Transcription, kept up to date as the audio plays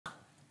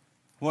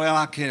Well,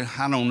 I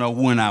don't know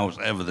when I was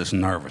ever this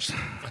nervous.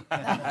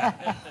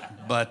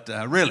 But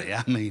really,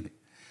 I mean,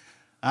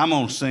 I'm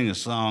going to sing a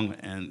song,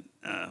 and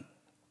I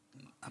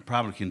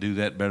probably can do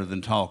that better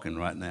than talking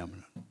right now.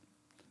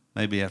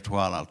 Maybe after a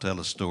while I'll tell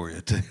a story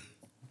or two.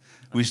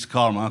 We used to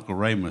call them Uncle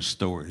Raymond's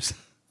stories.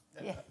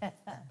 Yeah.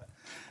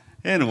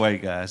 Anyway,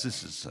 guys,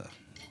 this is...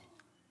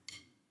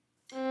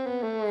 good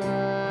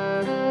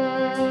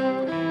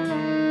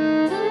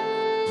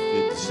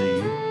to see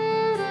you.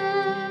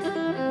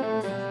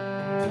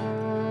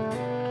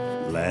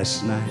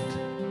 Last night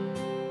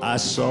I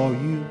saw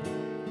you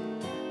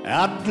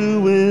out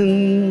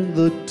doing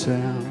the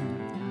town,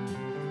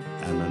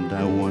 and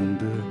I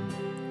wonder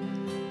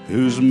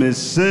who's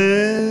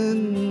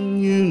missing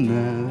you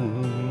now.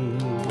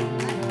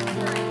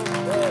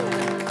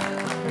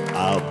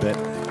 I'll bet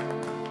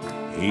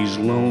he's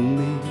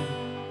lonely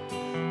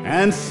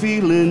and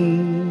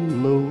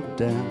feeling low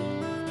down.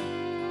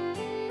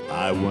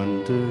 I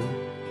wonder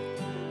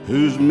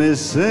who's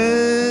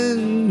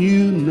missing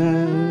you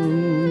now.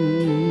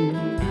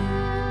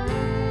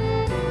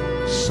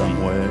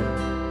 Somewhere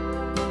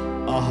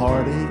a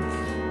heartache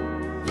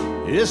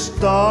is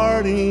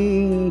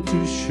starting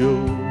to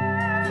show.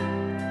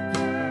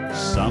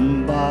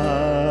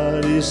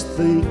 Somebody's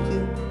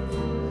thinking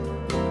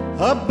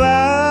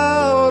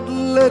about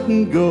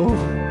letting go.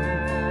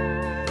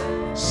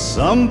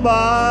 Somebody's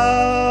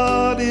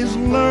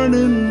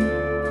learning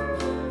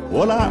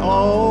what I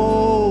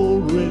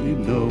already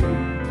know.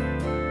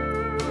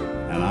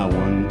 And I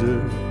wonder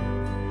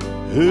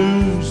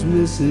who's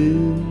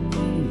missing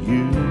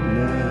you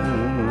now.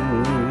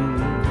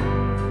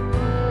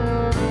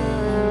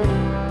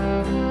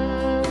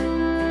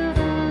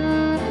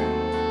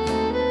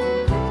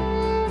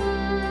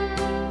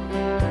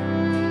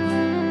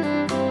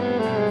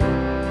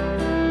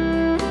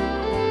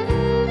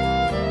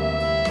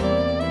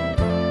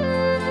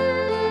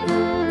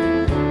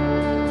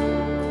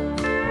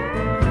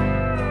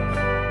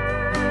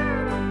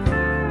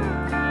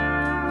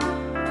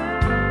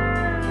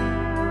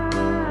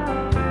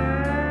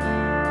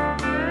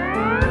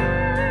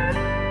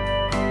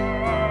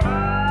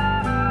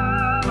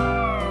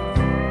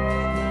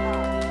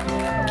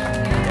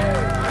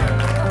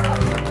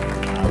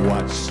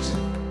 Watched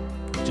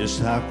just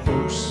how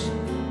close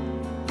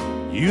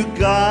you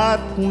got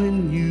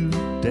when you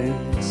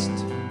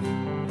danced,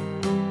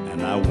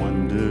 and I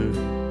wonder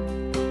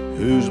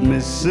who's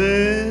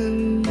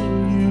missing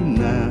you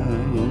now.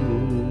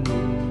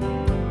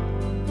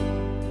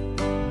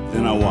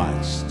 Then I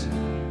watched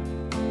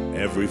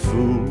every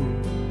fool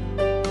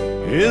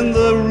in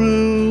the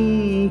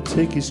room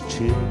take his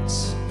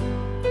chance,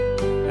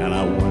 and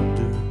I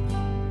wonder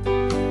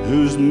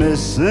who's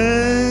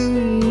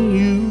missing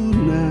you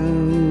now.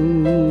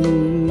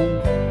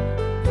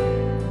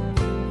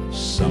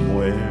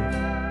 Somewhere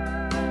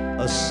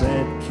a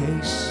sad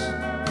case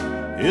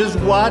is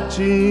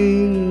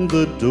watching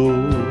the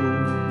door,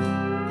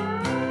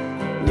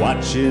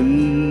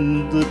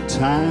 watching the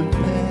time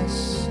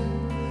pass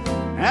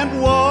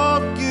and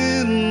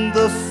walking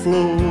the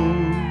floor.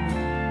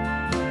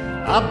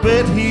 I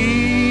bet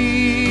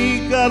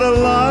he got a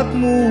lot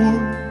more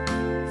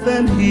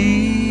than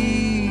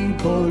he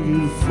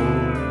bargained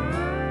for.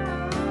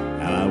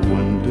 And I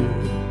wonder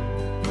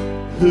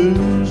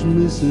who's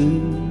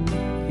missing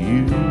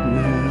you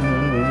now.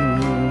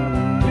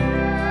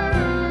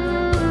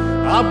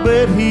 I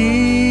bet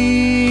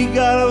he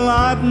got a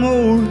lot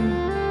more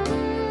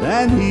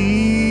than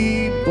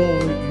he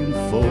bargained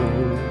for.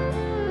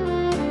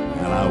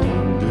 And I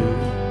wonder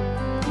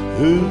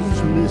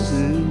who's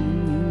missing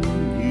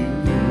you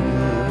now.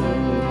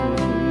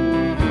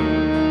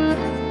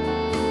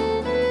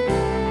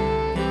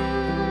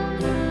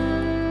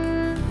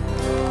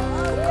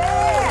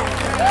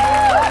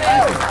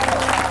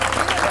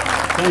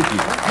 Thank you.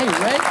 Hey,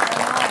 Ray,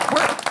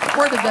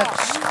 where'd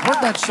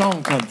that song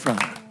come from?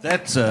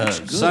 That's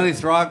Sonny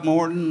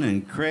Throckmorton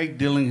and Craig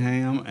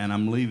Dillingham, and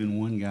I'm leaving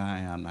one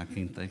guy out, and I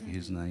can't think of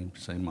his name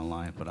to save my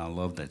life, but I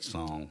love that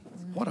song.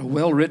 What a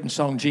well-written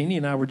song. Jeannie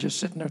and I were just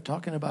sitting there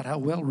talking about how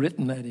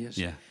well-written that is.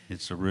 Yeah,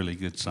 it's a really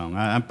good song.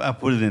 I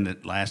put it in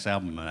that last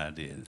album that I did.